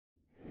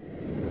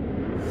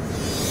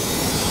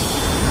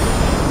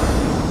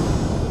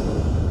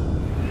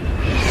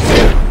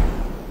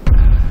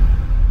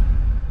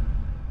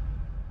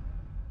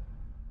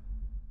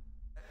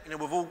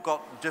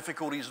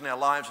difficulties in our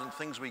lives and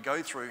things we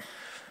go through.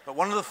 But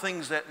one of the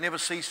things that never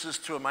ceases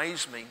to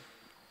amaze me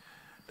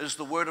is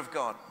the Word of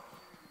God.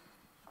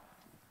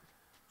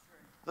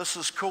 This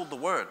is called the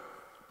Word.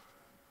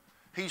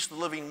 He's the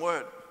living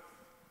Word.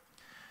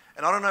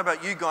 And I don't know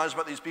about you guys,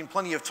 but there's been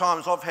plenty of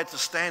times I've had to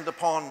stand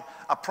upon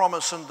a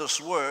promise in this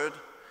Word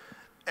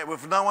and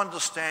with no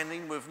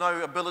understanding, with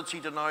no ability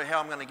to know how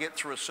I'm going to get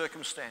through a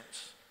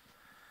circumstance.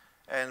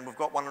 And we've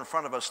got one in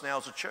front of us now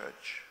as a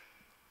church,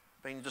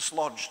 being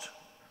dislodged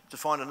to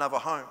find another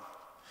home.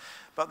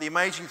 But the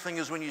amazing thing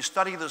is when you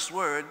study this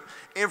Word,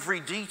 every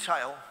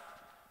detail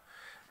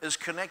is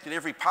connected.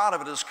 Every part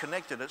of it is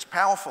connected. It's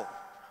powerful.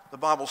 The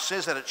Bible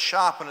says that it's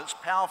sharp and it's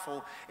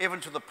powerful, even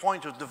to the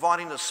point of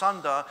dividing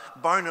asunder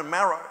bone and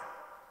marrow.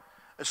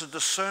 It's a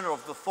discerner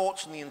of the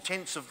thoughts and the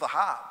intents of the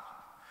heart.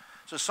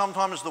 So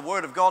sometimes the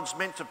Word of God's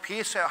meant to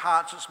pierce our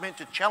hearts. It's meant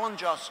to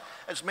challenge us.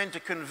 It's meant to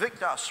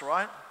convict us,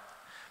 right?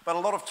 But a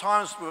lot of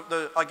times,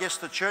 I guess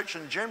the church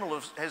in general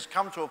has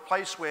come to a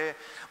place where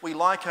we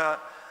like a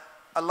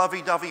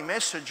lovey-dovey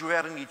message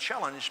without any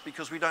challenge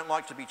because we don't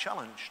like to be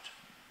challenged.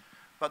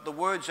 But the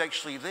Word's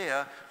actually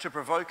there to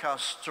provoke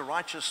us to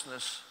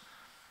righteousness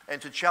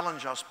and to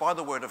challenge us by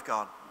the Word of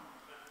God.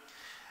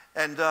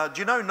 And do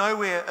you know,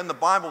 nowhere in the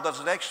Bible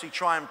does it actually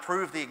try and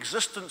prove the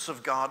existence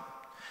of God.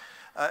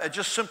 It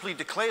just simply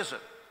declares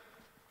it.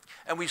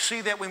 And we see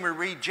that when we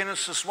read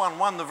Genesis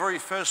 1:1, the very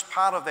first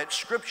part of that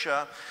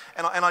scripture.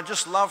 And I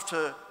just love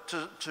to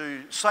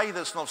say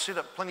this, and I've said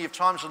it plenty of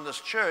times in this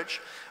church,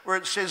 where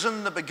it says,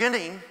 in the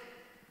beginning,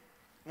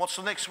 what's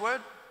the next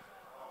word?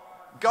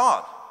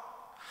 God.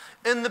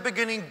 In the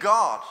beginning,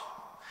 God.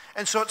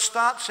 And so it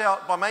starts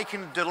out by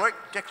making a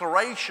direct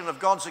declaration of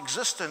God's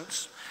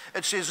existence.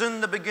 It says,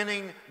 in the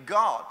beginning,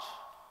 God.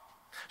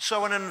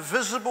 So an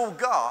invisible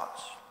God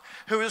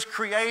who is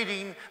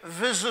creating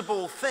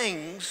visible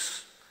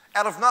things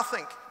out of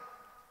nothing.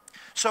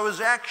 So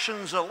his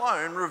actions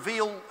alone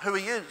reveal who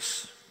he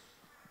is.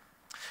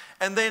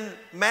 And then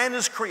man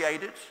is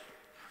created,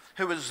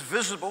 who is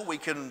visible. We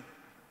can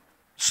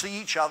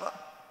see each other.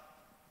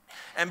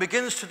 And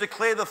begins to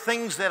declare the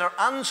things that are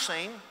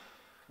unseen,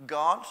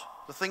 God,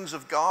 the things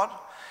of God.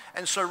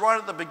 And so right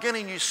at the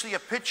beginning you see a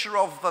picture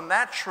of the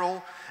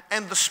natural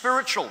and the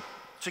spiritual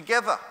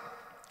together.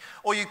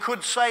 Or you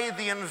could say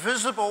the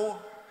invisible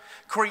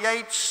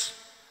creates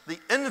the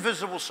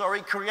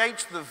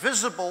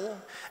visible,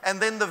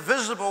 and then the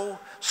visible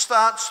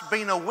starts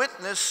being a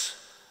witness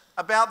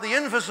about the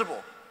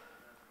invisible.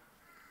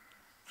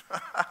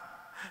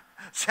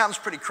 Sounds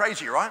pretty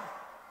crazy, right?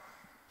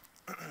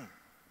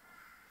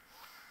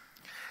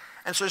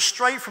 And so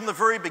straight from the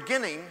very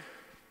beginning,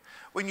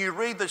 when you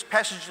read those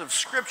passages of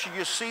Scripture,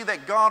 you see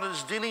that God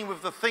is dealing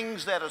with the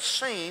things that are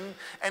seen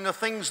and the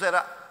things that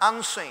are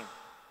unseen,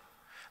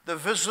 the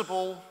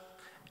visible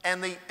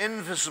and the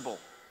invisible.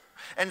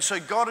 And so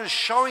God is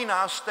showing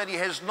us that he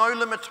has no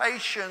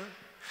limitation.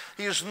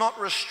 He is not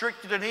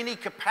restricted in any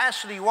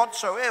capacity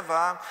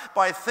whatsoever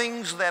by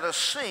things that are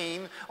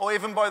seen or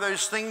even by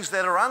those things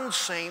that are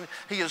unseen.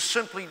 He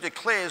simply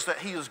declares that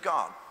he is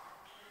God.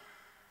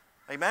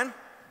 Amen?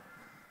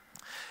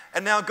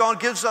 And now God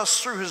gives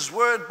us through his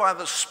word by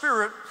the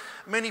Spirit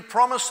many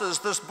promises.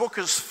 This book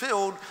is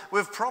filled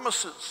with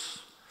promises.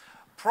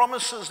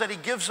 Promises that he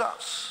gives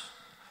us.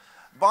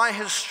 By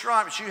his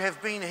stripes you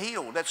have been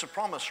healed. That's a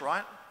promise,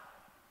 right?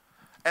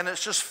 And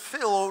it's just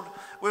filled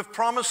with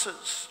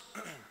promises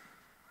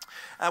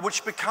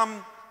which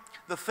become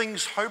the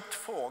things hoped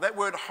for. That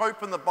word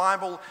hope in the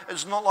Bible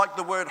is not like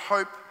the word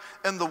hope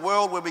in the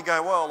world where we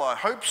go, well, I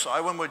hope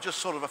so, when we're just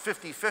sort of a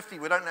 50-50,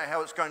 we don't know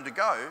how it's going to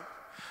go.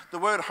 The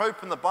word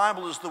hope in the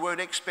Bible is the word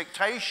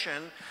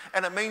expectation,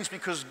 and it means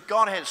because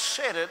God has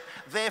said it,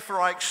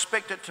 therefore I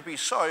expect it to be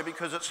so,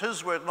 because it's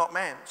his word, not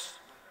man's.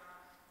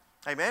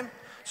 Amen?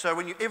 So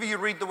whenever you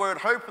read the word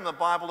hope in the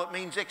Bible, it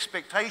means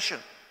expectation.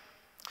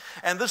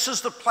 And this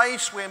is the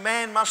place where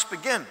man must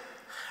begin.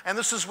 And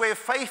this is where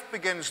faith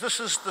begins. This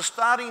is the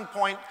starting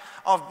point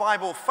of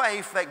Bible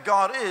faith, that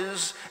God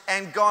is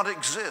and God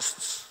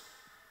exists.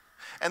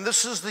 And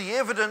this is the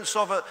evidence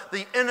of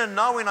the inner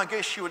knowing, I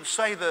guess you would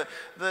say,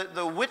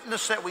 the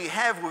witness that we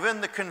have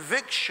within the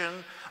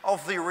conviction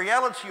of the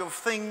reality of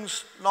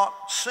things not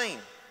seen.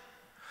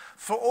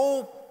 For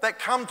all that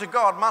come to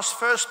God must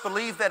first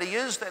believe that he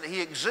is, that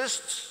he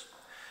exists,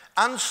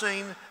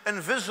 unseen,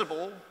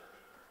 invisible,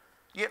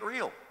 yet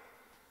real.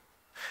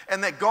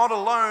 And that God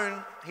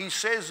alone, he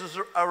says, is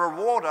a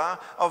rewarder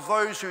of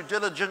those who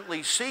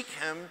diligently seek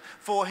him,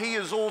 for he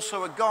is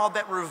also a God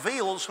that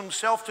reveals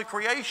himself to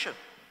creation.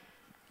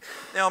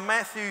 Now,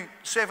 Matthew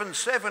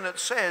 7:7, it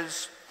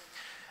says,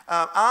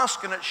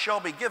 ask and it shall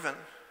be given,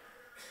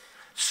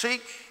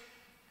 seek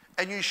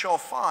and you shall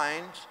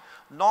find,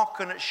 knock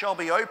and it shall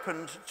be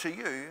opened to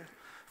you.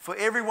 For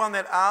everyone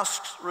that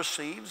asks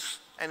receives,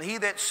 and he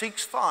that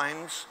seeks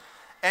finds,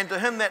 and to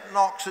him that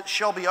knocks it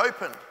shall be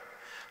opened.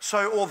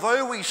 So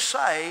although we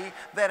say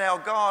that our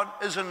God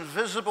is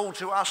invisible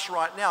to us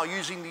right now,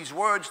 using these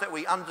words that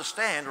we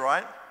understand,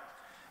 right,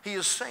 he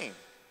is seen.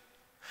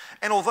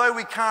 And although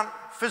we can't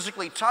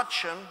physically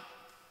touch him,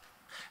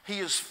 He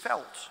is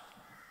felt.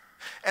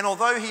 And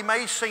although he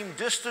may seem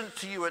distant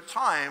to you at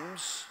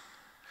times,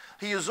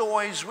 he is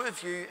always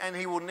with you, and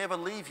he will never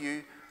leave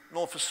you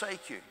nor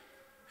forsake you.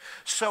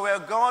 So our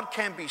God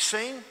can be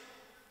seen,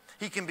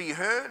 he can be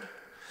heard,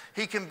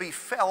 he can be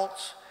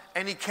felt,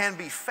 and he can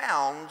be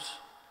found,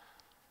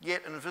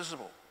 yet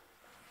invisible.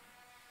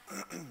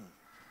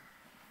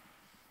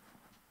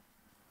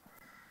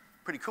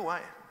 Pretty cool, eh?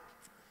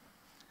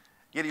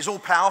 Yet he's all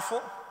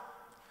powerful,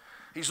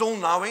 he's all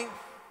knowing,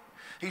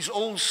 he's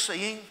all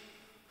seeing,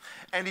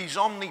 and he's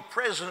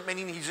omnipresent,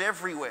 meaning he's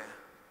everywhere.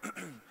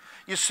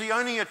 You see,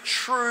 only a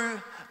true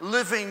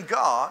living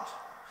God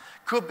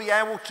could be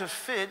able to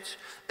fit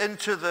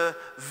into the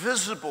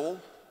visible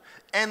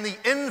and the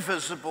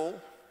invisible,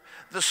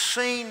 the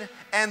seen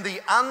and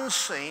the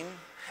unseen,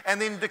 and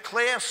then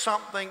declare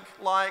something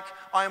like,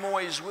 I'm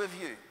always with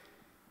you.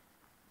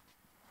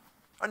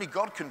 Only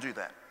God can do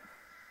that.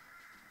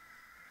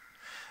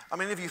 I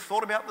mean, have you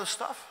thought about this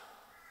stuff?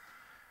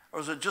 Or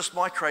is it just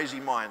my crazy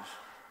mind?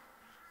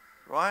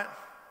 Right?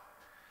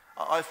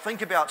 I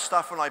think about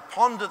stuff and I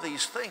ponder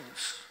these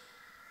things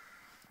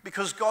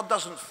because God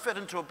doesn't fit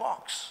into a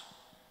box.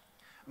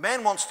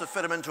 Man wants to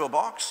fit him into a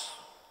box,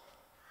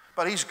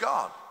 but he's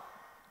God.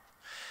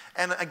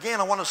 And again,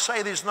 I want to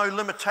say there's no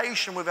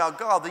limitation with our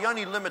God. The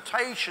only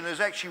limitation is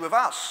actually with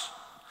us.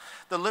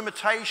 The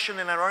limitation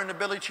in our own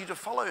ability to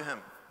follow him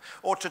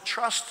or to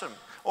trust him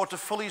or to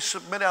fully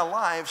submit our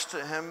lives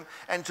to him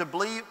and to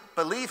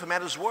believe him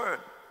at his word.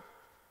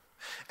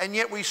 And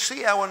yet we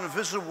see our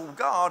invisible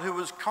God who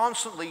is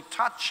constantly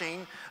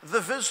touching the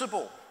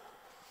visible.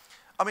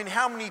 I mean,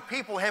 how many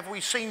people have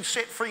we seen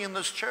set free in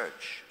this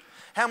church?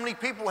 How many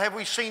people have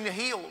we seen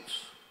healed?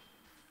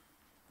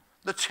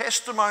 The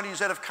testimonies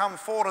that have come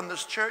forward in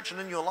this church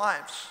and in your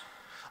lives.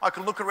 I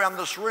can look around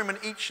this room and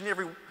each and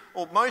every,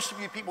 or most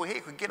of you people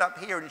here could get up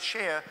here and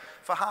share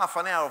for half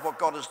an hour of what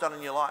God has done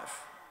in your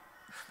life.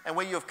 And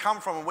where you've come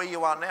from and where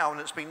you are now,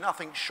 and it's been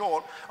nothing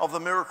short of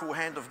the miracle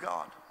hand of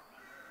God.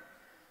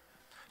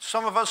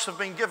 Some of us have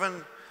been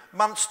given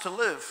months to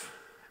live,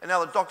 and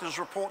now the doctor's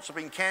reports have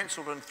been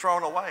cancelled and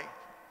thrown away.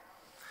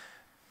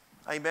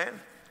 Amen?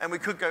 And we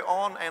could go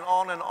on and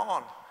on and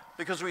on,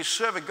 because we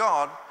serve a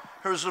God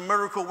who is a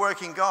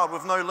miracle-working God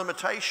with no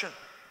limitation.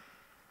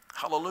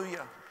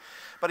 Hallelujah.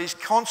 But he's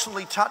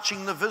constantly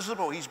touching the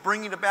visible. He's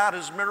bringing about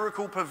his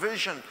miracle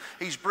provision.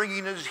 He's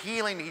bringing his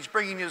healing. He's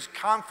bringing his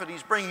comfort.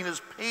 He's bringing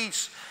his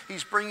peace.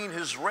 He's bringing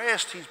his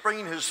rest. He's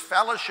bringing his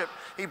fellowship.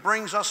 He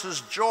brings us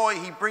his joy.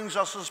 He brings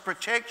us his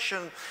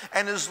protection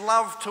and his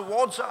love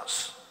towards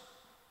us.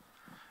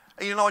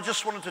 And you know, I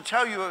just wanted to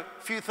tell you a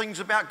few things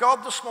about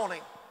God this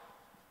morning,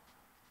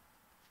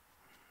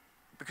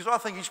 because I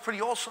think he's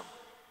pretty awesome.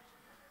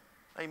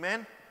 Amen.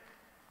 And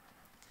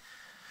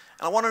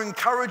I want to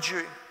encourage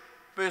you,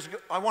 because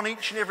I want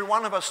each and every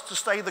one of us to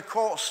stay the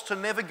course, to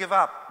never give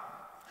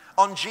up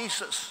on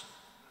Jesus.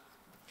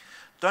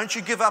 Don't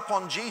you give up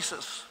on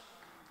Jesus.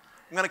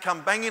 I'm going to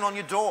come banging on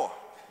your door,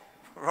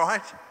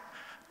 right?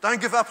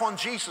 Don't give up on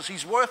Jesus.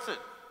 He's worth it.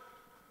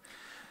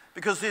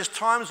 Because there's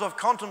times I've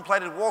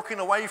contemplated walking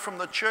away from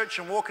the church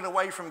and walking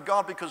away from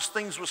God because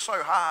things were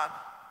so hard.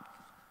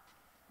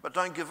 But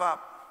don't give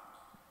up.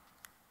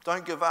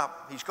 Don't give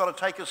up. He's got to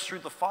take us through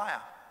the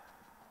fire.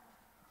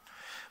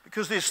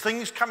 Because there's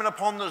things coming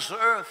upon this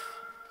earth,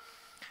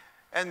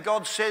 and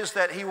God says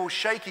that he will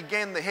shake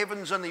again the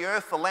heavens and the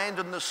earth, the land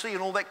and the sea,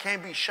 and all that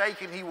can be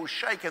shaken, he will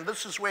shake. And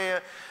this is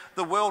where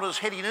the world is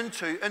heading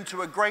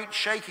into a great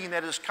shaking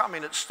that is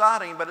coming. It's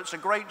starting, but it's a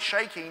great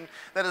shaking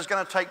that is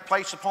going to take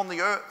place upon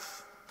the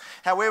earth.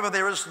 However,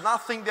 there is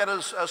nothing that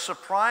is a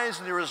surprise,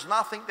 and there is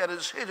nothing that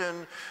is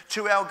hidden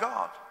to our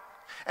God.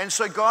 And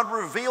so God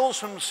reveals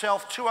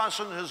himself to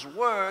us in his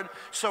word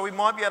so we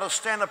might be able to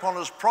stand upon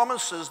his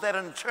promises. That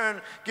in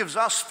turn gives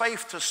us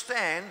faith to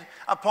stand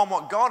upon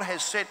what God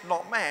has said,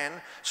 not man,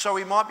 so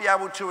we might be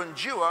able to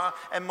endure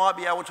and might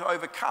be able to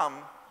overcome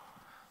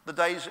the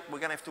days that we're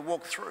going to have to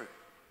walk through.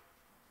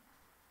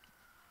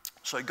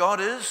 So God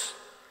is,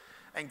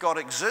 and God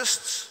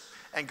exists,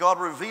 and God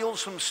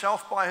reveals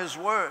himself by his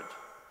word.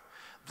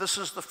 This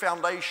is the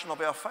foundation of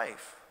our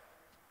faith.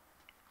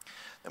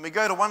 And we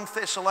go to 1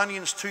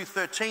 Thessalonians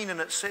 2:13,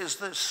 and it says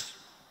this.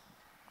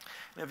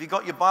 Now, if you've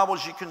got your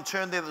Bibles, you can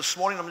turn there this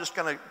morning. I'm just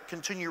going to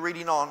continue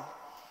reading on.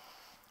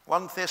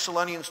 1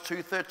 Thessalonians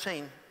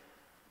 2:13.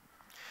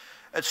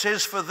 It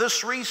says, for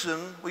this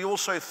reason, we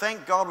also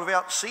thank God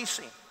without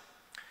ceasing.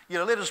 You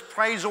know, let his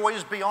praise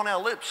always be on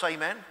our lips,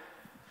 amen?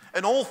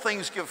 In all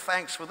things give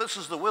thanks, for this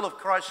is the will of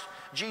Christ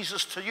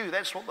Jesus to you.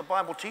 That's what the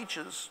Bible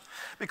teaches.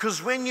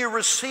 Because when you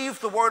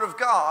received the word of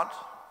God,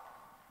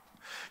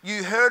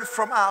 you heard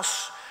from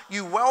us,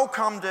 you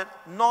welcomed it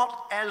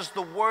not as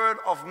the word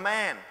of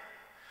man.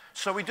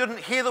 So we didn't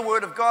hear the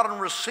word of God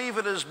and receive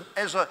it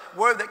as a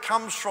word that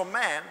comes from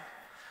man.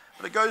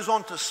 But it goes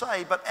on to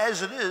say, but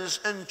as it is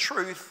in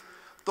truth,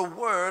 the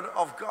word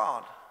of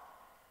God.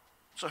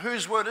 So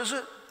whose word is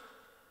it?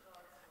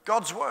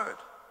 God's word.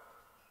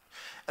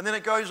 And then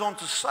it goes on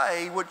to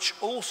say, which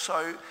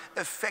also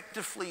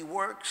effectively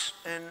works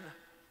in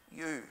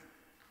you.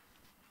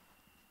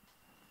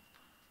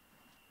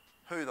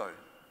 Who though?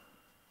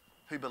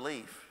 Who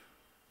believe.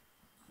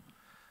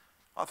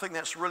 I think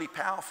that's really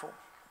powerful.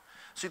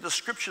 See, the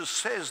scripture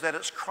says that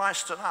it's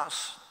Christ in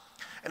us.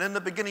 And in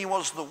the beginning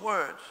was the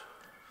Word.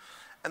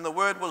 And the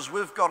Word was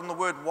with God, and the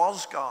Word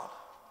was God.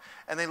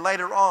 And then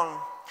later on,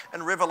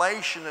 in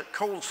Revelation, it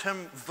calls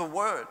him the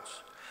Word.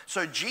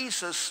 So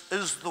Jesus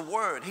is the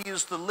Word. He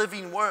is the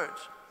living Word.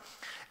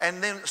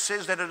 And then it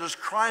says that it is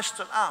Christ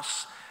in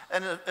us.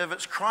 And if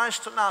it's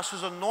Christ in us,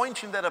 his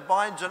anointing that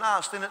abides in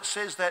us, then it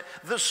says that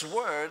this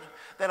Word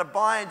that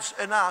abides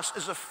in us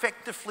is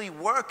effectively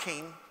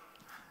working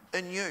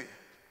in you.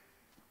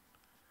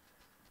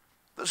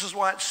 This is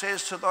why it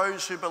says to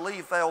those who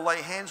believe they'll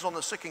lay hands on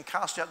the sick and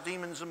cast out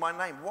demons in my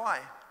name. Why?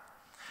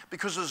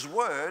 Because his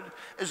word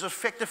is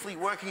effectively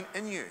working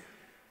in you.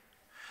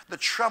 The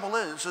trouble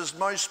is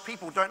most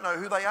people don't know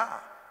who they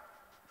are.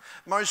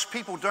 Most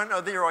people don't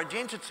know their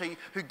identity,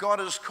 who God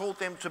has called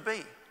them to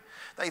be.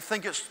 They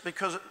think it's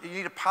because you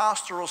need a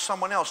pastor or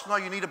someone else. No,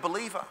 you need a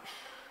believer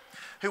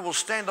who will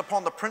stand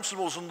upon the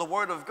principles and the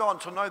word of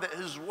God to know that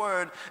his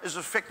word is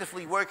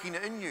effectively working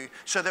in you,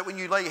 so that when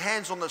you lay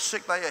hands on the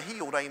sick, they are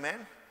healed. Amen.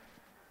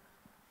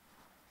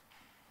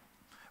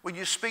 When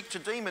you speak to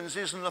demons,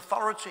 there's an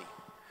authority.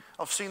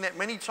 I've seen that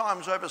many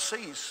times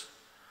overseas.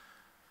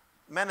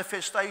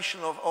 Manifestation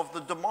of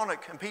the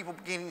demonic and people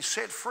getting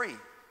set free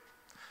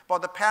by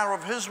the power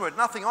of his word.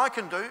 Nothing I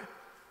can do.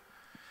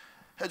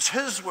 It's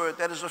his word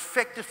that is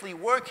effectively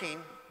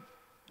working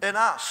in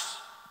us.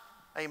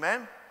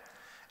 Amen.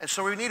 And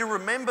so we need to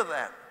remember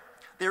that.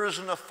 There is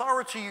an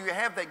authority you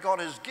have that God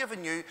has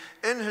given you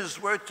in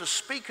his word to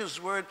speak his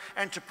word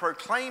and to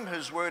proclaim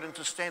his word and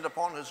to stand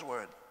upon his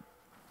word.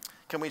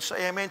 Can we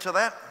say amen to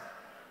that?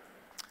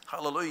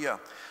 Hallelujah.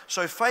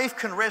 So faith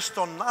can rest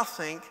on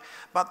nothing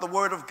but the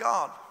word of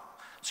God.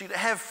 See, to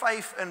have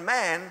faith in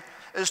man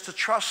is to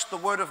trust the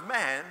word of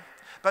man,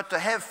 but to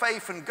have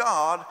faith in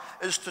God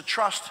is to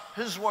trust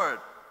his word.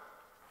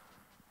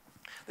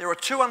 There are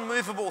two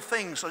unmovable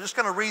things. I'm just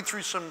going to read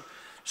through some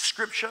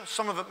scripture.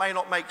 Some of it may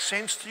not make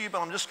sense to you,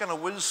 but I'm just going to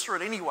whiz through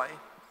it anyway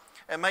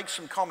and make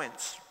some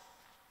comments.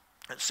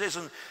 It says,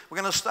 and we're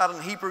going to start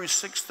in Hebrews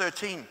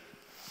 6:13.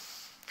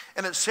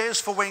 And it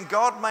says, for when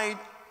God made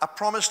a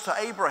promise to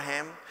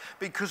Abraham,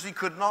 because he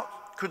could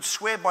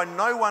swear by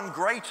no one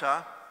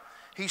greater,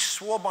 he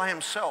swore by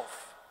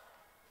himself,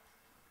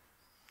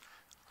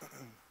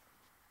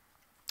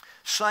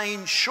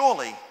 saying,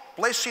 surely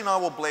blessing I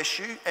will bless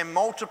you, and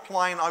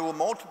multiplying I will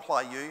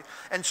multiply you.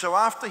 And so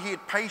after he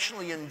had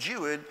patiently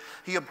endured,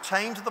 he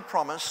obtained the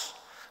promise.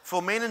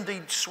 For men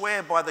indeed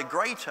swear by the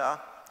greater,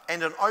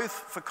 and an oath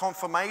for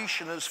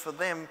confirmation is for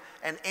them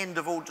an end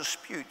of all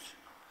dispute.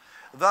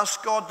 Thus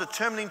God,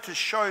 determining to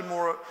show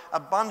more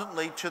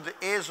abundantly to the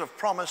heirs of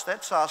promise,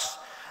 that's us,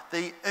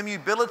 the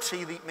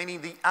immutability,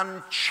 meaning the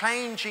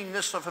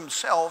unchangingness of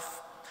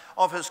himself,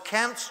 of his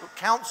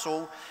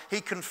counsel,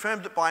 he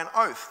confirmed it by an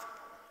oath,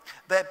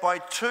 that by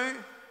two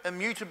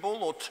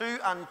immutable or two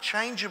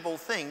unchangeable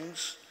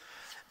things,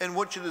 in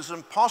which it is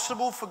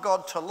impossible for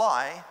God to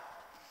lie,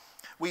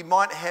 we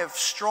might have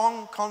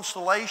strong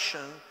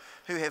consolation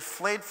who have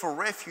fled for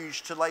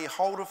refuge to lay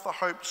hold of the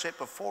hope set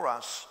before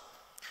us.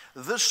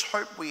 This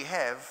hope we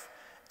have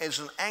as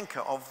an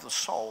anchor of the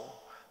soul,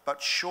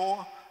 but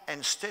sure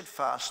and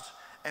steadfast,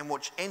 and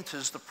which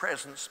enters the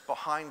presence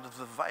behind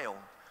the veil,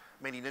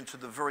 meaning into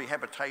the very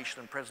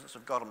habitation and presence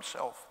of God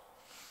himself.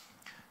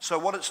 So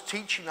what it's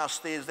teaching us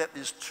there is that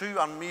there's two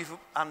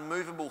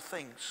unmovable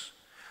things.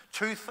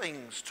 Two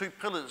things, two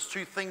pillars,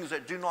 two things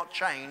that do not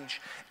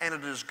change, and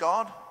it is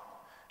God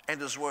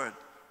and his word.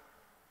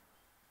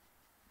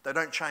 They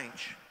don't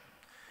change.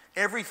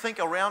 Everything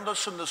around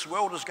us in this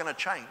world is going to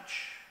change.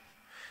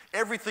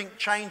 Everything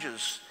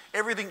changes.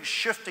 Everything's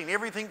shifting.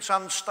 Everything's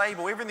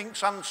unstable.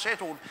 Everything's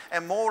unsettled.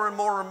 And more and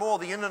more and more,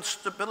 the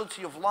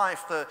instability of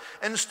life, the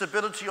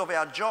instability of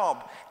our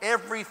job,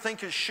 everything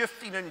is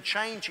shifting and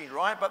changing,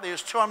 right? But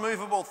there's two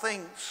unmovable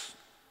things: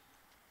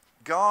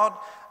 God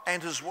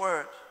and his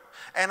word.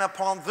 And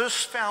upon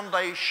this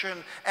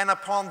foundation and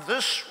upon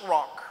this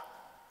rock,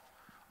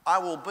 I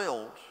will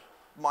build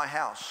my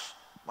house,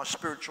 my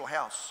spiritual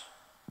house.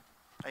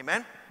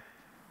 Amen?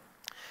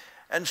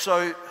 And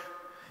so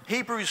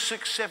Hebrews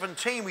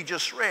 6:17 we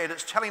just read,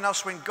 it's telling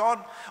us when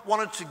God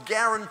wanted to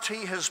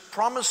guarantee his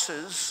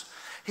promises,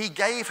 he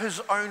gave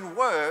his own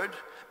word,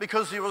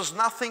 because there was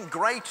nothing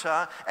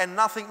greater and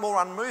nothing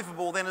more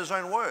unmovable than his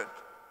own word.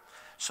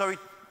 So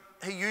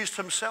he used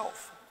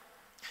himself.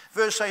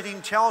 Verse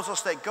 18 tells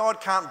us that God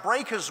can't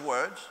break his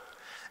word,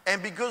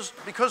 and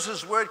because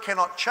his word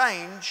cannot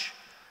change,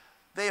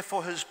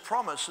 therefore his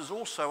promise is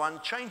also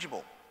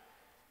unchangeable.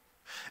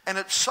 And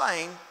it's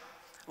saying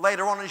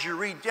later on, as you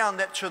read down,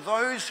 that to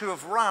those who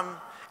have run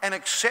and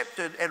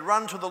accepted and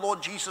run to the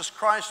Lord Jesus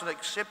Christ and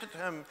accepted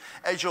him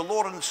as your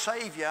Lord and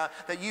Savior,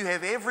 that you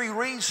have every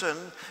reason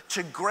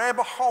to grab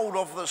a hold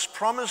of this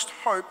promised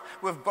hope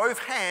with both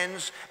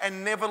hands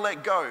and never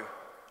let go.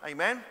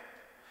 Amen?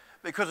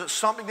 Because it's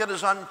something that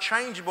is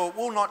unchangeable. It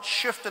will not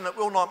shift and it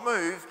will not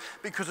move,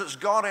 because it's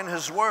God and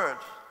his word.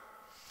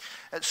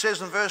 It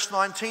says in verse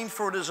 19,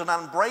 for it is an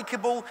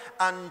unbreakable,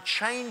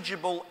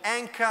 unchangeable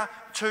anchor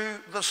to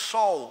the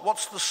soul.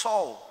 What's the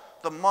soul?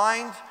 The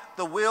mind,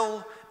 the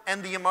will,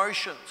 and the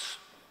emotions.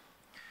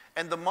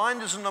 And the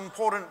mind is an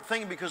important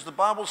thing because the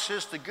Bible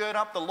says to gird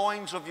up the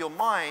loins of your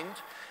mind,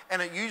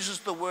 and it uses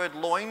the word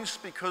loins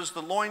because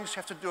the loins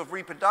have to do with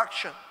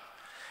reproduction.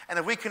 And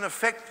if we can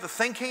affect the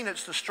thinking,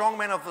 it's the strong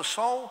man of the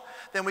soul,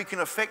 then we can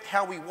affect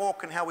how we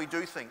walk and how we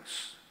do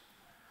things.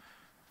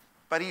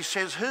 But he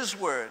says his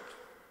word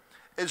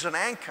is an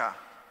anchor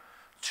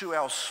to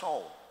our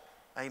soul.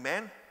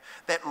 Amen?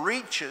 That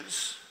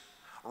reaches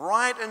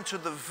right into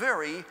the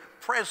very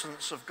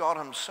presence of God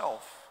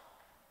himself.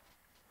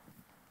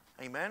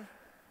 Amen?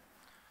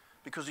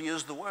 Because he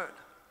is the word.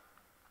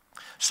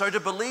 So to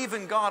believe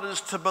in God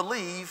is to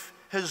believe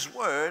his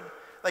word.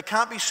 They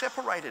can't be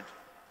separated.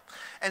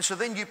 And so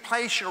then you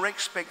place your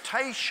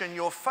expectation,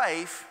 your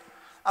faith,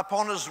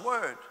 upon his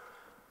word.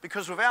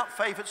 Because without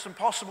faith, it's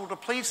impossible to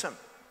please him.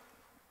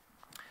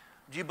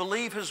 Do you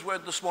believe his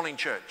word this morning,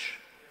 church?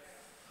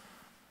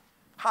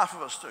 Half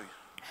of us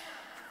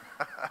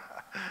do.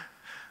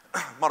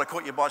 Might have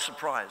caught you by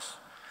surprise.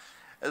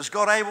 Is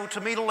God able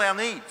to meet all our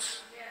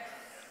needs?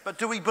 But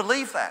do we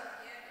believe that?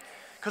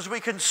 Because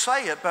we can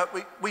say it, but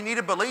we need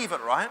to believe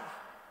it, right?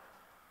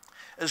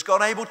 Is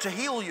God able to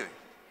heal you?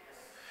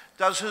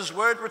 Does his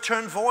word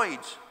return void?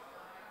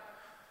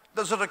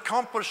 Does it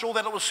accomplish all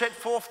that it was set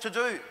forth to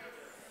do?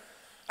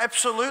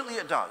 Absolutely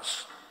it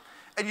does.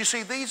 And you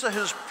see, these are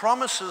his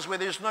promises where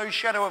there's no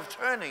shadow of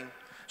turning.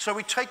 So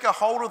we take a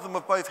hold of them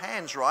with both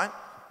hands, right?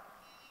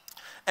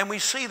 And we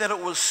see that it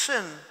was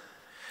sin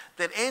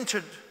that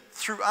entered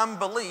through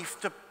unbelief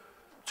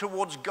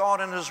towards God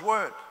and his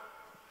word.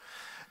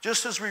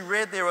 Just as we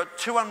read, there are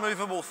two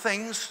unmovable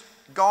things,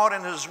 God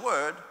and his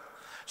word.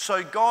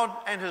 So God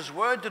and his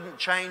word didn't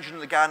change in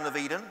the Garden of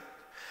Eden.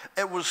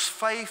 It was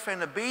faith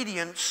and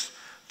obedience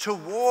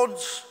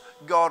towards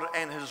God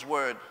and his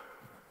word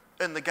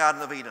in the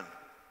Garden of Eden.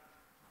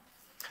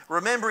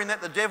 Remembering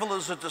that the devil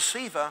is a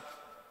deceiver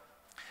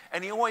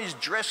and he always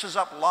dresses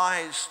up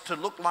lies to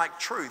look like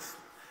truth.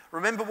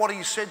 Remember what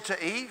he said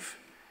to Eve?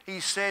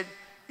 He said,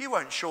 you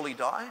won't surely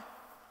die.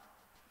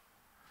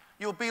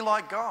 You'll be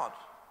like God.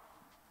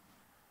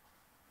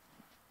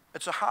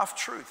 It's a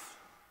half-truth.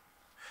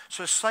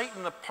 So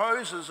Satan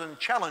opposes and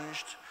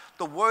challenged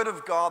the word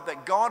of God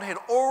that God had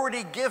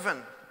already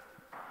given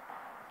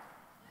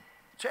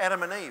to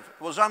Adam and Eve.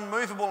 It was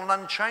unmovable and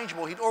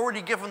unchangeable. He'd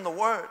already given the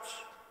words.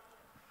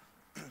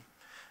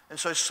 And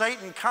so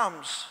Satan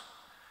comes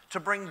to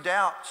bring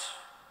doubt,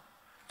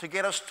 to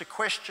get us to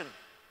question,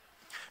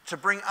 to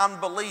bring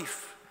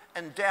unbelief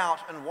and doubt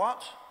in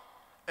what?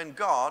 In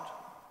God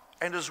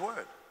and his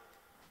word.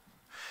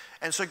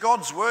 And so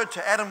God's word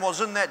to Adam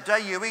was, in that day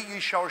you eat, you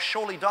shall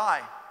surely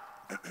die.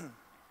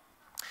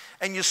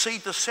 And you see,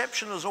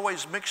 deception is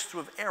always mixed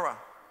with error.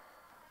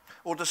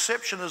 Or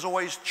deception is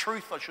always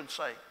truth, I should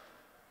say,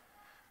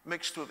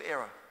 mixed with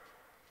error.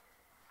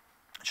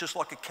 It's just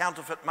like a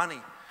counterfeit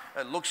money.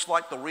 It looks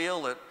like the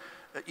real.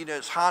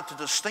 It's hard to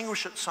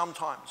distinguish it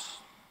sometimes.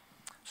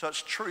 So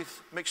it's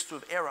truth mixed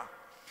with error.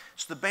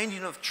 It's the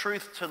bending of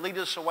truth to lead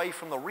us away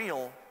from the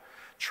real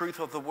truth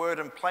of the word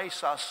and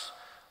place us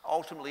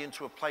ultimately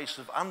into a place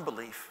of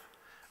unbelief.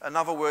 In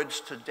other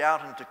words, to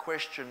doubt and to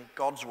question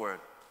God's word.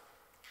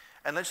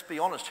 And let's be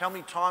honest, how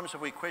many times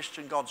have we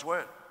questioned God's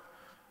word?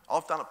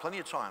 I've done it plenty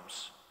of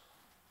times.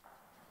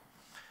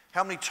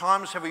 How many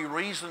times have we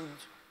reasoned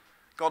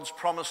God's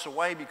promise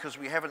away because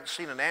we haven't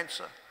seen an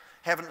answer,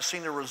 haven't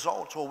seen a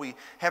result, or we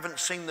haven't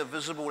seen the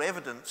visible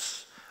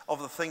evidence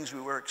of the things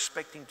we were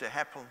expecting to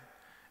happen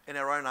in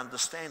our own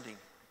understanding?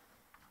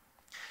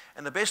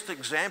 And the best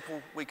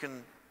example we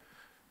can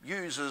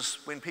use is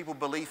when people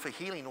believe for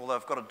healing, or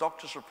they've got a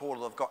doctor's report,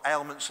 or they've got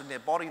ailments in their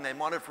body, and they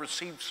might have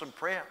received some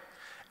prayer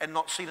and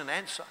not seen an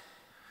answer.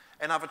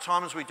 And other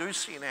times we do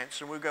see an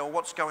answer, and we go, well,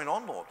 what's going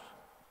on, Lord?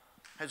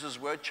 Has his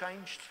word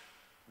changed?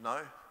 No.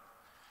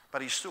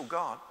 But he's still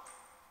God.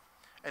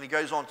 And he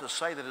goes on to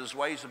say that his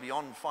ways are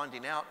beyond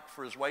finding out,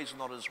 for his ways are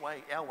not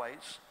our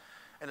ways.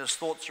 And his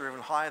thoughts are even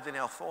higher than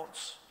our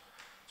thoughts.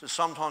 So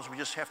sometimes we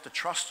just have to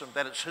trust him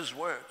that it's his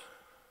word.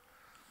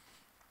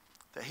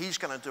 That he's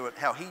going to do it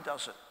how he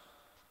does it.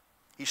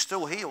 He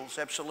still heals,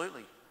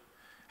 absolutely.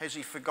 Has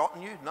he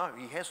forgotten you? No,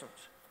 he hasn't.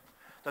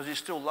 Does he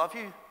still love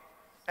you?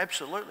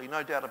 Absolutely,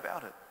 no doubt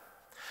about it.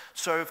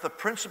 So if the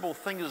principal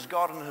thing is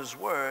God and his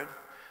word,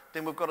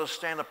 then we've got to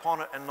stand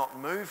upon it and not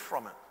move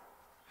from it.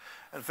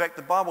 In fact,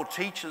 the Bible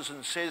teaches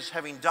and says,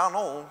 having done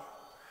all,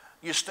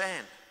 you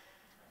stand.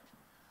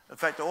 In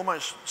fact, I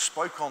almost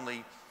spoke on the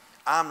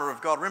armor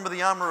of God. Remember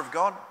the armor of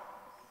God?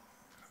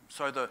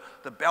 So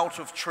the belt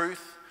of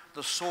truth,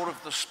 the sword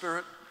of the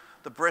Spirit,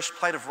 the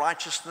breastplate of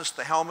righteousness,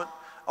 the helmet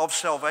of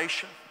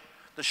salvation,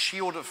 the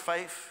shield of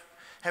faith,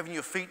 having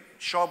your feet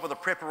shod with the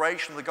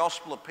preparation of the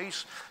gospel of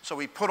peace. So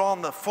we put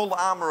on the full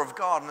armor of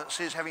God, and it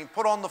says, having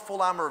put on the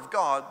full armor of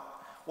God,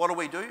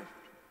 what do?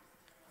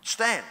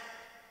 Stand.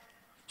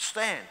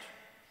 Stand.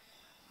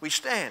 We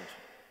stand.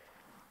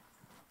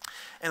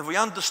 And if we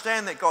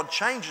understand that God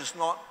changes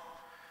not,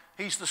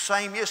 He's the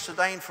same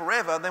yesterday and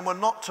forever, then we're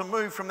not to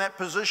move from that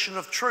position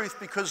of truth,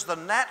 because the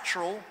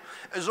natural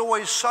is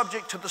always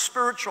subject to the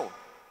spiritual.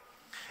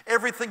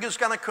 Everything is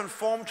going to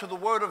conform to the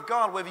Word of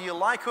God, whether you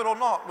like it or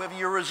not, whether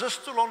you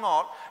resist it or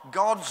not.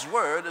 God's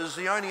Word is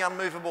the only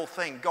unmovable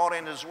thing, God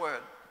and His Word.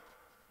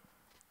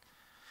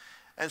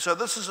 And so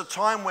this is a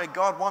time where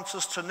God wants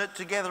us to knit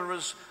together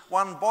as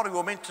one body.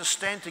 We're meant to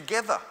stand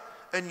together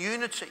in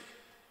unity,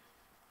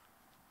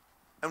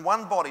 in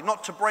one body,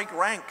 not to break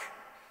rank.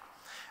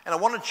 And I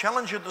want to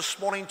challenge you this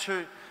morning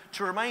to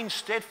remain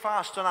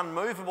steadfast and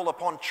unmovable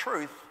upon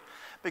truth,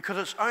 because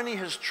it's only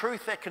His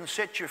truth that can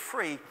set you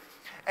free.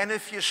 And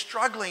if you're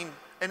struggling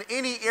in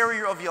any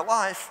area of your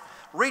life,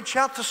 reach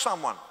out to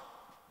someone.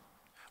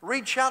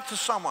 Reach out to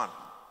someone.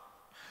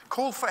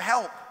 Call for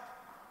help.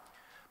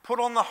 Put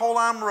on the whole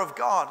armor of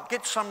God.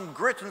 Get some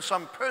grit and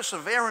some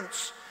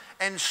perseverance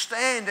and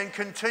stand and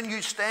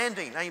continue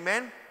standing.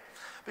 Amen?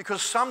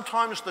 Because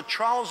sometimes the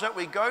trials that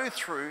we go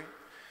through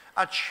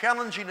are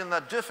challenging and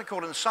they're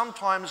difficult, and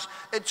sometimes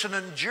it's an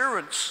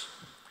endurance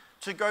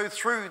to go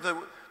through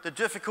the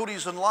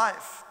difficulties in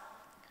life.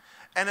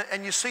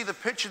 And you see the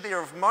picture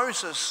there of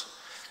Moses.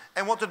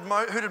 And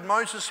who did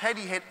Moses had?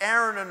 He had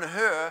Aaron and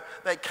Hur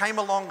that came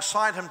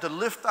alongside him to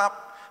lift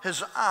up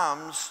his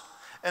arms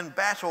in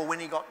battle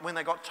when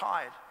they got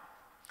tired.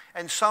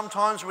 And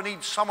sometimes we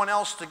need someone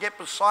else to get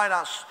beside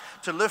us,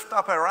 to lift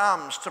up our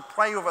arms, to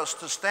pray with us,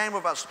 to stand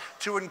with us,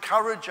 to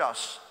encourage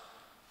us.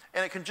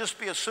 And it can just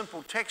be a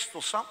simple text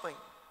or something.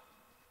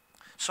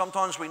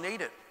 Sometimes we need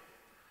it.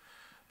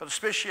 But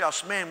especially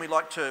us men, we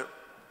like to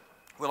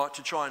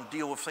try and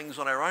deal with things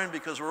on our own,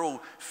 because we're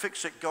all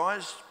fix-it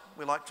guys.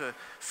 We like to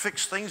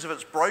fix things. If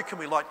it's broken,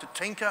 we like to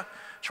tinker,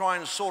 try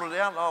and sort it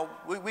out. Oh,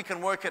 we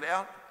can work it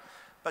out.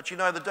 But you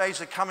know, the days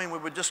are coming where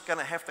we're just going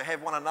to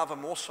have one another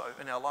more so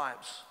in our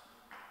lives,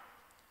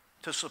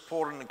 to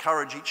support and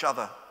encourage each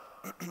other.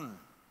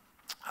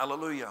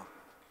 Hallelujah.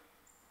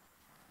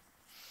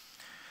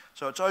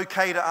 So it's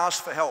okay to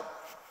ask for help.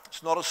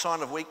 It's not a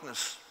sign of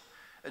weakness.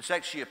 It's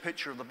actually a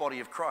picture of the body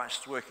of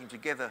Christ working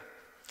together,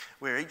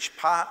 where each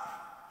part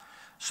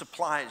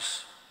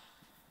supplies.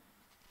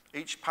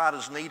 Each part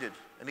is needed,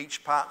 and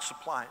each part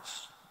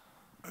supplies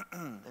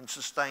and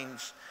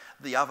sustains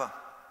the other.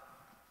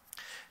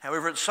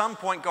 However, at some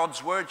point,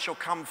 God's word shall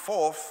come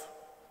forth,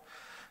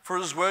 for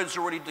His word's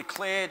already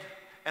declared,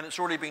 and it's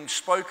already been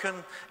spoken,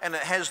 and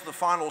it has the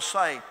final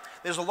say.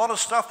 There's a lot of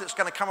stuff that's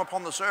going to come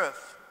upon this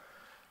earth.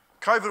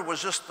 COVID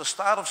was just the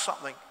start of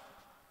something.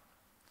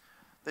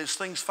 There's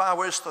things far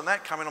worse than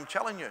that coming, I'm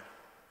telling you.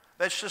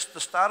 That's just the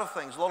start of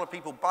things. A lot of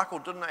people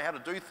buckled, didn't know how to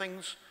do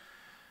things.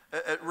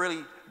 It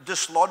really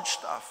dislodged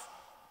stuff.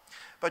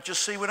 But you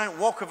see, we don't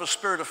walk with a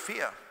spirit of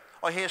fear.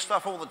 I hear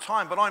stuff all the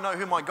time, but I know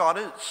who my God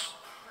is.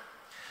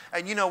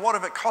 And you know what?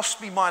 If it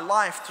costs me my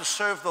life to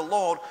serve the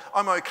Lord,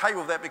 I'm okay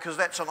with that, because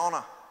that's an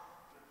honor.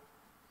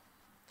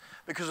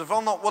 Because if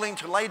I'm not willing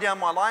to lay down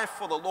my life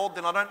for the Lord,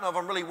 then I don't know if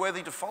I'm really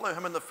worthy to follow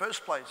Him in the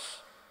first place,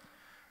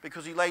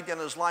 because He laid down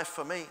His life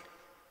for me.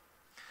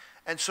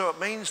 And so it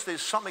means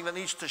there's something that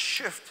needs to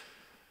shift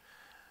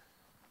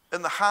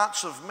in the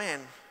hearts of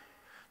men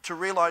to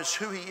realize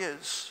who He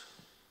is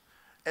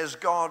as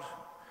God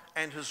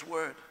and His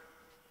Word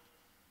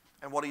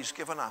and what He's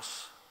given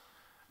us.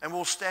 And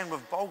we'll stand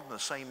with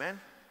boldness, amen?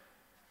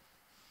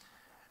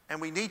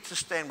 And we need to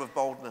stand with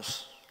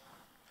boldness,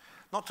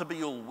 not to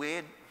be all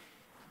weird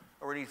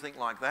or anything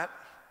like that.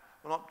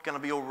 We're not going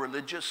to be all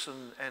religious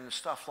and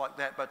stuff like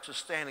that, but to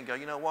stand and go,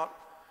 you know what?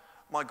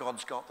 My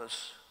God's got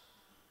this.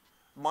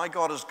 My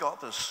God has got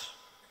this.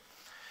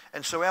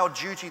 And so our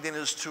duty then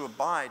is to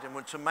abide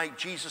and to make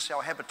Jesus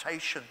our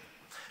habitation,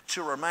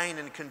 to remain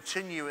and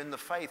continue in the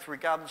faith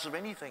regardless of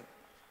anything.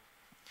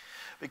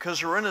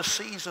 Because we're in a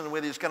season where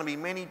there's going to be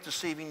many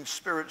deceiving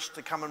spirits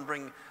to come and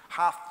bring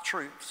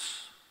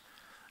half-truths,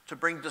 to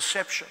bring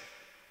deception,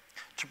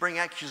 to bring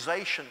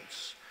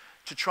accusations,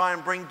 to try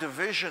and bring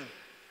division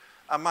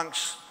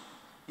amongst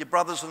your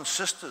brothers and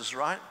sisters,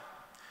 right?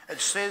 It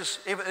says,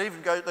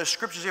 the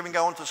scriptures even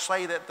go on to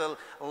say that the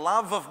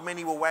love of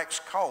many will wax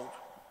cold.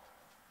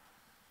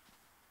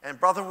 And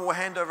brother will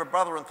hand over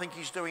brother and think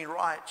he's doing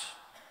right.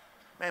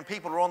 Man,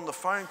 people are on the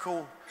phone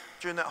call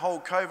during that whole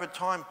COVID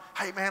time.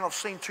 Hey man, I've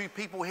seen two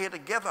people here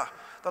together.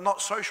 They're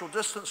not social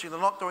distancing, they're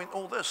not doing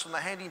all this, and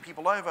they're handing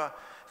people over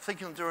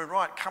thinking they're doing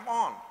right. Come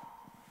on.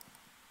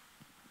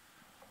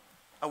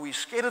 Are we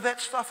scared of that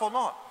stuff or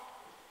not?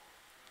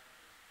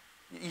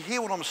 You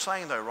hear what I'm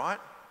saying though, right?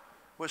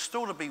 We're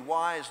still to be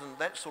wise and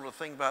that sort of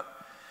thing, but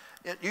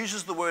it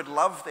uses the word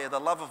love there. The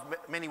love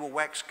of many will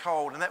wax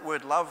cold, and that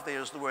word love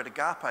there is the word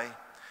agape.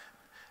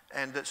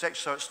 And it's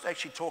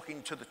actually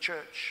talking to the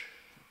church.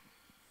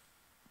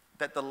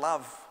 That the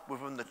love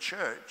within the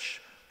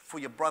church for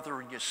your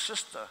brother and your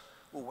sister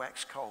will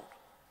wax cold.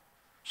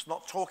 It's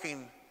not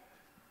talking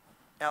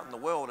out in the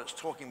world, it's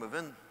talking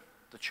within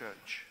the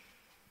church.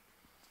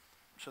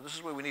 So this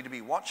is where we need to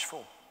be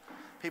watchful.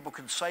 People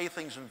can say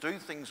things and do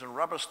things and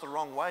rub us the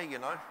wrong way, you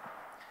know.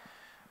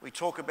 We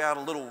talk about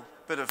a little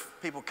bit of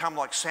people come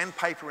like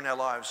sandpaper in our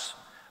lives.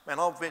 Man,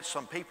 I've met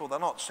some people, they're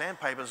not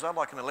sandpapers, they're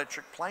like an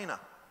electric planer.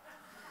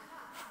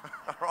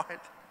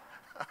 Right?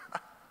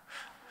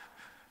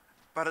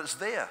 But it's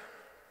there.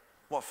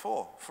 What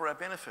for? For our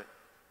benefit.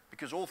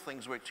 Because all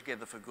things work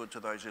together for good to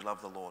those who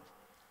love the Lord.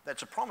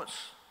 That's a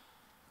promise.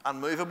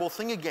 Unmovable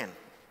thing again.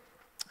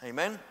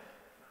 Amen?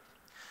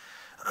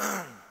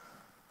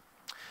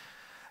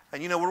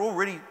 And you know, we're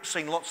already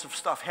seeing lots of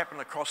stuff happen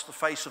across the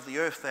face of the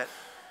earth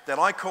that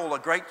I call a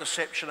great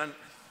deception. And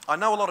I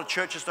know a lot of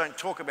churches don't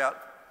talk about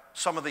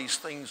some of these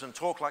things and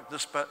talk like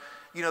this, but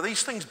you know,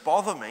 these things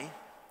bother me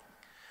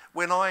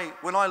when I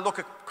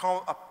look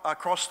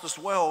across this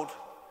world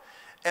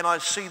and I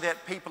see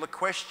that people are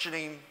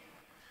questioning,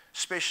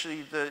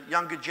 especially the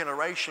younger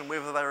generation,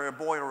 whether they're a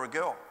boy or a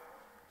girl.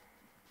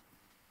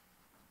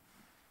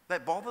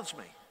 That bothers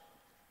me.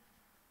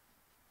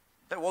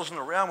 That wasn't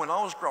around when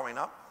I was growing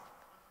up.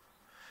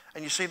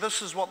 And you see,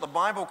 this is what the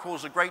Bible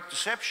calls a great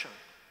deception.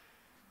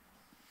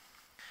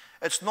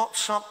 It's not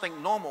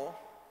something normal,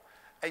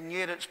 and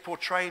yet it's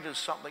portrayed as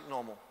something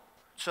normal.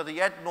 So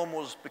the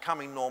abnormal is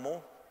becoming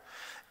normal,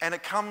 and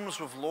it comes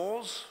with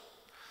laws,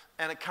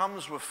 and it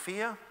comes with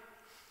fear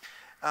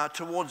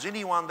towards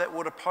anyone that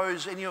would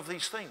oppose any of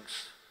these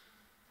things.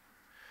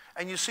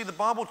 And you see, the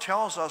Bible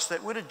tells us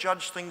that we're to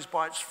judge things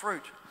by its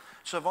fruit.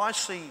 So if I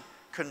see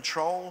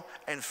control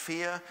and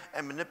fear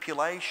and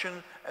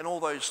manipulation and all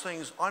those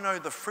things, I know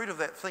the fruit of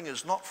that thing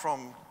is not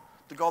from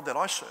the God that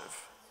I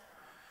serve.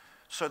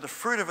 So the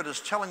fruit of it is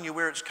telling you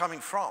where it's coming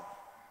from.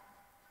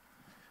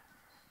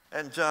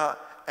 And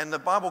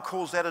the Bible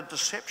calls that a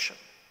deception.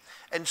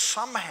 And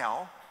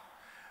somehow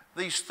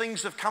these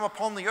things have come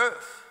upon the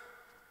earth.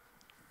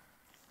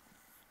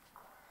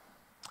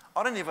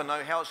 I don't even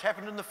know how it's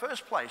happened in the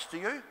first place, do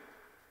you?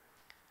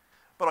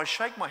 But I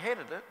shake my head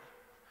at it.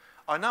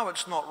 I know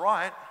it's not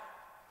right.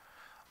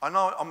 I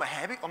know I'm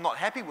not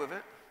happy with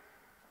it.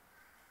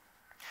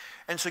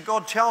 And so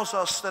God tells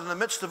us that in the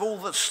midst of all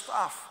this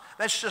stuff,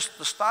 that's just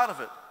the start of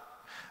it.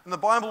 And the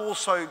Bible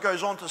also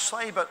goes on to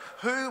say, but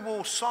who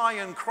will sigh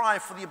and cry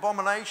for the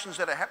abominations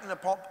that are happening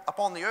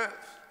upon the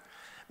earth?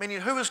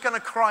 Meaning, who is going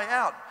to cry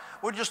out?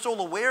 We're just all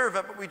aware of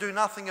it, but we do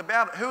nothing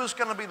about it. Who is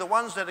going to be the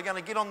ones that are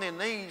going to get on their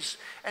knees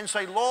and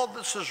say, Lord,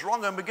 this is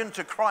wrong, and begin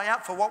to cry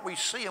out for what we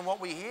see and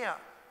what we hear?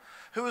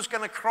 Who is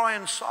going to cry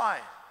and sigh?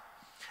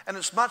 And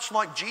it's much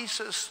like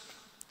Jesus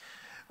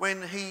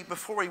when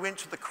before he went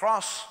to the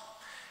cross,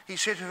 he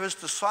said to his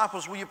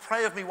disciples, will you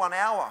pray with me 1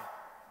 hour?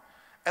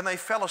 And they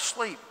fell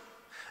asleep.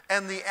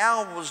 And the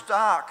hour was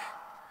dark.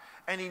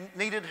 And he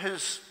needed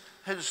his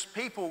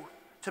people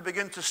to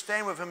begin to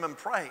stand with him and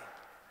pray.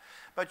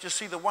 But you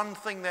see, the one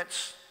thing that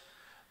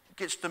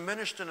gets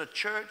diminished in a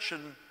church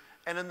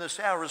and in this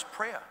hour is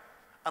prayer.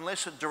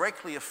 Unless it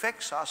directly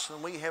affects us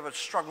and we have a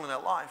struggle in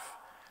our life,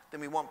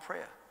 then we want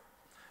prayer.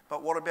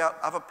 But what about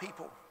other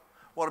people?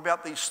 What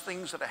about these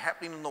things that are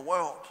happening in the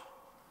world?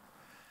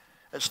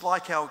 It's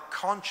like our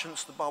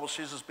conscience, the Bible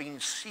says, is being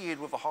seared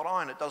with a hot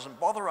iron. It doesn't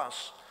bother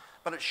us,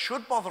 but it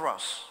should bother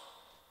us.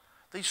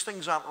 These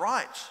things aren't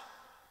right.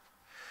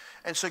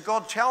 And so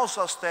God tells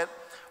us that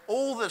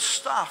all this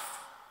stuff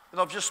that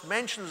I've just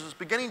mentioned is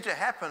beginning to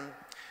happen,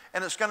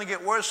 and it's going to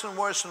get worse and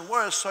worse and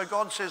worse. So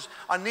God says,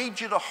 I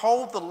need you to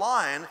hold the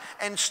line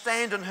and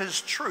stand in his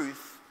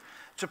truth,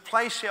 to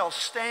place our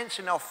stance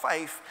in our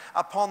faith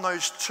upon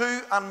those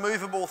two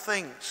unmovable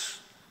things.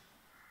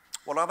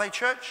 What are they,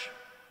 church?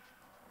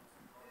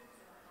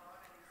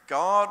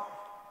 God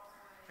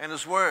and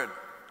his word.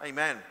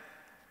 Amen.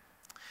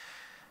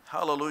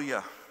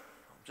 Hallelujah.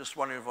 I'm just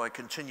wondering if I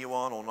continue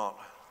on or not.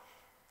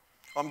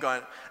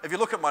 If you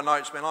look at my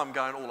notes, man, I'm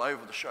going all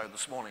over the show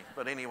this morning.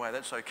 But anyway,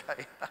 that's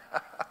okay.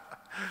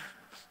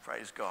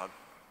 Praise God.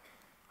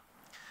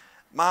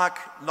 Mark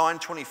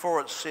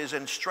 9:24, it says,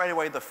 and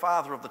straightway the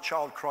father of the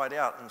child cried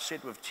out and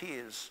said with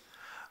tears,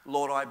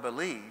 Lord, I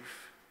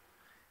believe,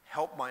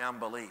 help my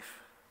unbelief.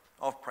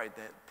 I've prayed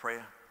that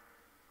prayer.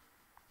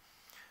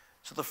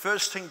 So the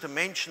first thing to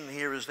mention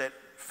here is that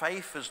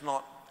faith is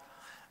not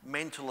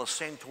mental,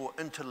 assent, or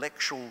an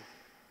intellectual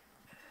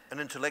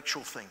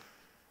thing.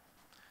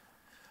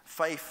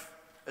 Faith,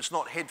 it's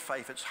not head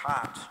faith, it's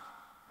heart.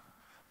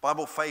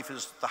 Bible faith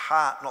is the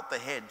heart, not the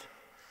head.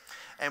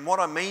 And what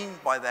I mean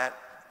by that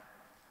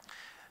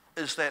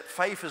is that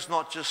faith is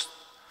not just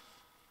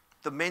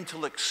the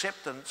mental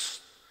acceptance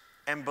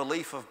and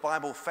belief of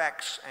Bible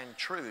facts and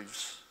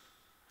truths,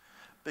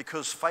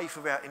 because faith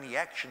without any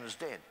action is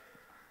dead.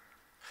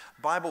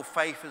 Bible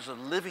faith is a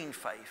living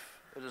faith.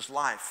 It is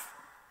life.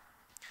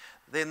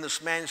 Then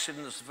this man said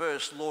in this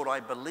verse, Lord, I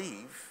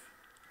believe.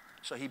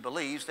 So he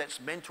believes.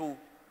 That's mental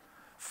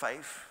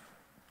faith.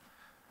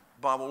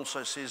 The Bible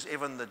also says,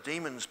 even the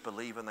demons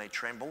believe and they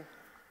tremble.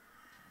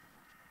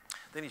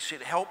 Then he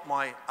said, help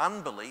my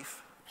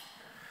unbelief,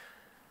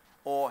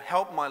 or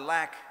help my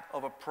lack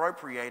of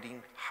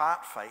appropriating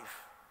heart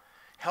faith.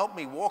 Help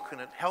me walk in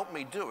it. Help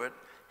me do it.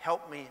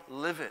 Help me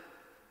live it.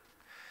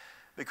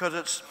 Because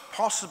it's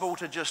possible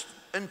to just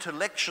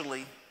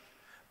intellectually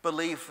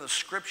believe the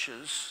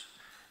scriptures,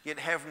 yet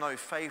have no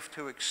faith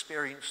to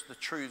experience the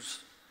truths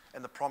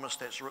and the promise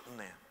that's written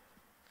there.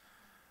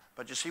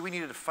 But you see, we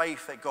need a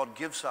faith that God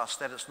gives us,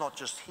 that it's not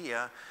just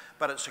here,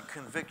 but it's a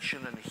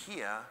conviction in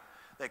here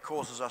that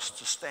causes us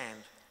to stand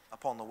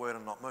upon the word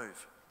and not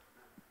move.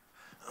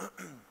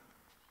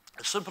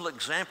 A simple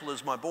example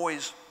is my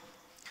boys,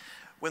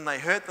 when they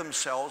hurt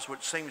themselves,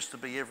 which seems to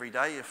be every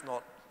day, if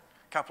not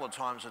a couple of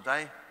times a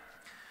day,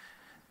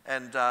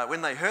 and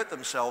when they hurt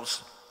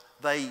themselves,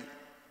 they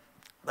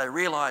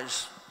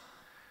realize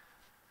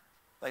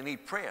they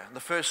need prayer. And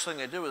the first thing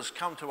they do is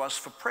come to us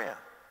for prayer.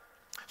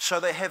 So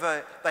they have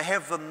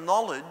the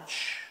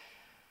knowledge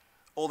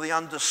or the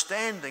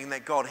understanding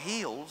that God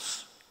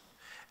heals,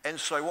 and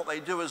so what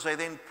they do is they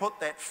then put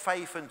that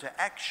faith into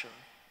action,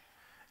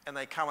 and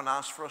they come and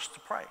ask for us to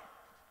pray.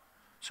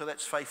 So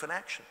that's faith in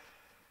action.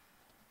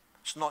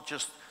 It's not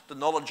just the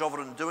knowledge of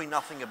it and doing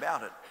nothing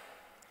about it.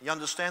 You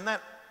understand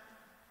that?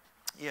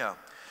 Yeah.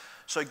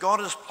 So God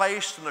has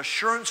placed an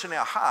assurance in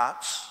our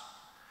hearts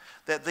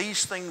that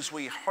these things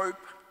we hope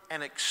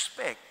and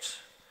expect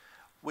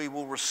we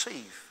will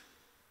receive,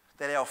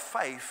 that our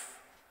faith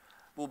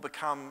will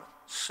become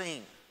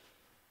seen.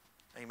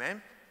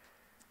 Amen?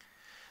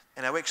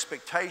 And our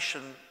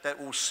expectation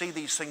that we'll see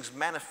these things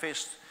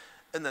manifest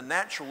in the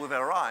natural with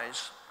our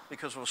eyes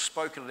because we've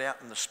spoken it out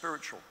in the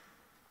spiritual.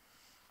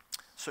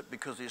 So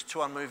because there's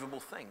two unmovable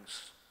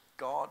things,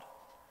 God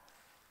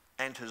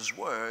and his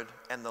word,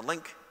 and the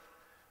link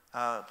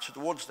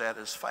towards that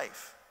is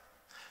faith.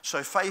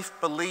 So faith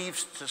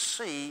believes to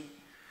see,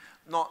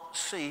 not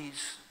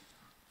sees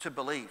to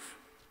believe.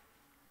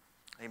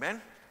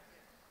 Amen?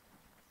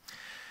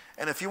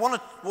 And if you want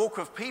to walk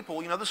with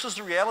people, this is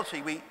the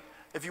reality.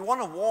 If you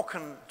want to walk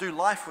and do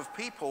life with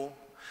people,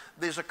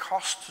 there's a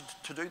cost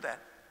to do that.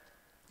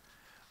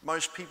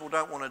 Most people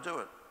don't want to do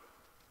it.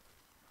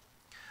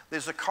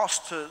 There's a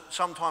cost to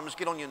sometimes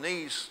get on your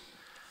knees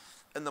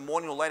in the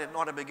morning or late at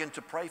night and begin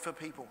to pray for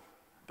people.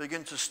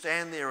 Begin to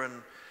stand there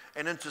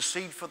and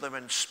intercede for them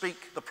and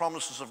speak the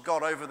promises of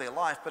God over their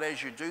life. But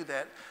as you do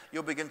that,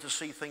 you'll begin to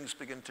see things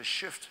begin to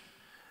shift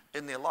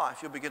in their life.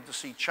 You'll begin to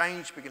see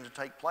change begin to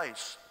take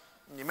place.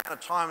 And the amount of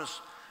times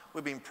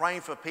we've been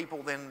praying for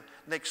people, then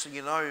next thing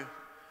you know,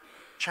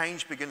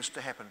 change begins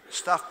to happen.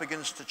 Stuff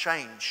begins to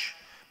change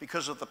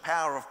because of the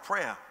power of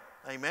prayer.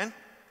 Amen?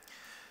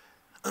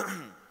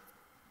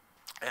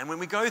 And when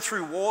we go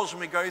through wars and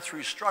we go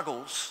through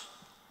struggles,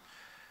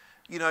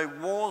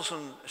 wars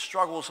and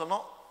struggles are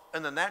not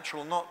in the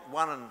natural, not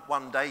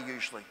one day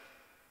usually.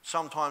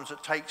 Sometimes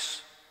it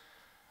takes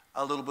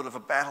a little bit of a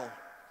battle.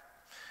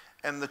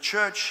 And the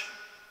church,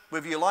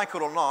 whether you like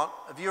it or not,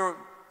 if you're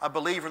a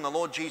believer in the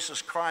Lord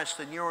Jesus Christ,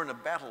 then you're in a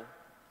battle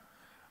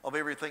of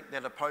everything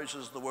that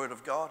opposes the word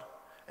of God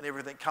and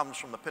everything comes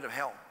from the pit of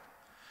hell.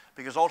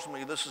 Because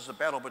ultimately this is a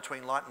battle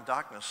between light and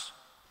darkness.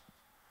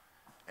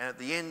 And at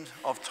the end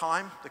of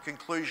time, the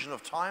conclusion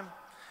of time,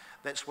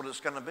 that's what it's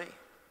going to be.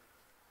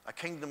 A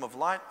kingdom of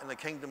light and a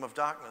kingdom of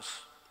darkness.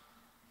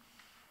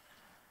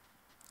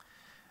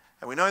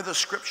 And we know the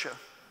scripture.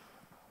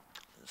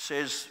 It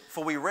says,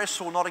 for we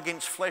wrestle not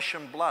against flesh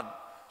and blood.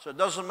 So it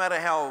doesn't matter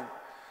how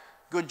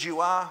good you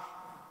are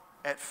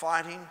at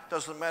fighting.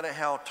 Doesn't matter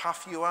how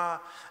tough you are.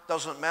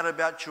 Doesn't matter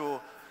about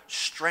your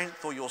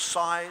strength or your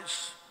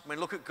size. I mean,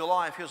 look at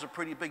Goliath. He was a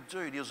pretty big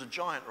dude. He was a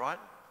giant, right,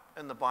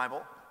 in the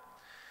Bible.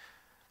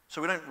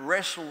 So we don't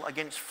wrestle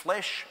against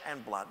flesh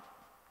and blood,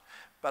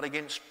 but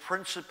against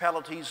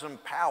principalities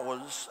and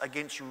powers,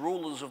 against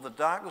rulers of the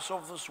darkness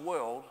of this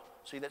world.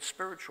 See, that's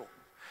spiritual.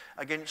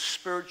 Against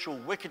spiritual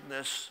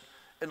wickedness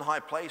in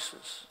high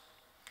places.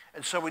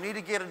 And so we need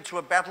to get into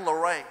a battle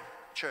array,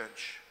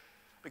 church,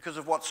 because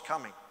of what's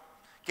coming.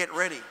 Get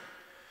ready.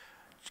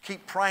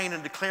 Keep praying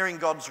and declaring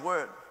God's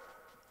word,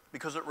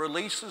 because it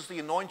releases the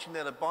anointing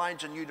that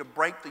abides in you to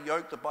break the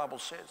yoke, the Bible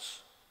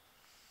says.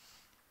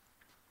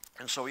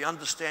 And so we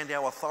understand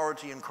our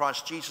authority in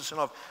Christ Jesus. And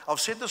I've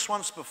said this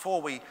once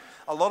before,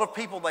 a lot of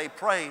people, they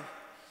pray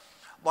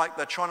like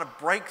they're trying to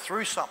break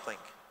through something.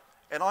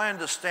 And I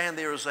understand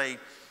there is a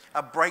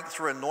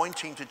breakthrough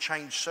anointing to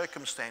change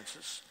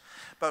circumstances.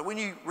 But when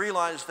you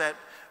realize that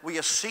we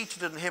are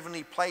seated in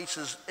heavenly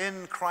places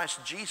in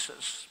Christ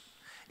Jesus,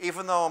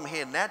 even though I'm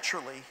here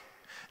naturally,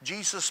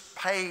 Jesus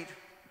paid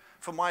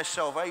for my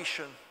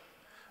salvation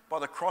by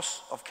the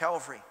cross of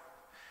Calvary.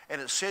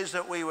 And it says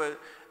that we were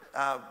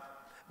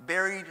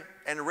buried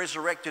and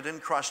resurrected in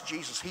Christ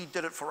Jesus. He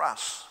did it for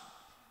us.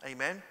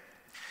 Amen.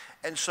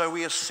 And so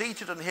we are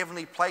seated in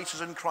heavenly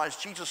places in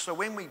Christ Jesus. So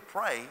when we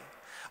pray,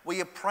 we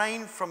are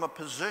praying from a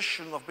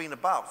position of being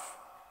above,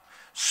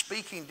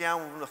 speaking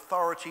down with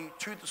authority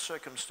to the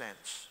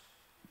circumstance.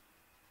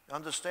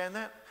 Understand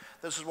that?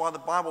 This is why the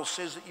Bible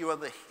says that you are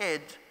the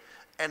head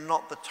and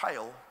not the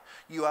tail.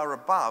 You are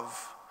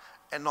above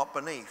and not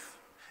beneath.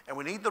 And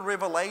we need the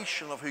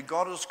revelation of who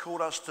God has called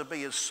us to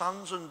be as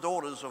sons and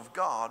daughters of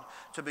God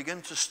to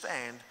begin to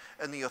stand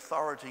in the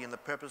authority and the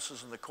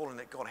purposes and the calling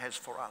that God has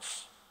for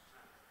us.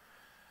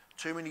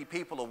 Too many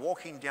people are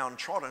walking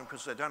downtrodden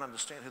because they don't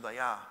understand who they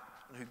are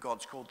and who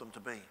God's called them to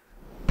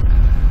be.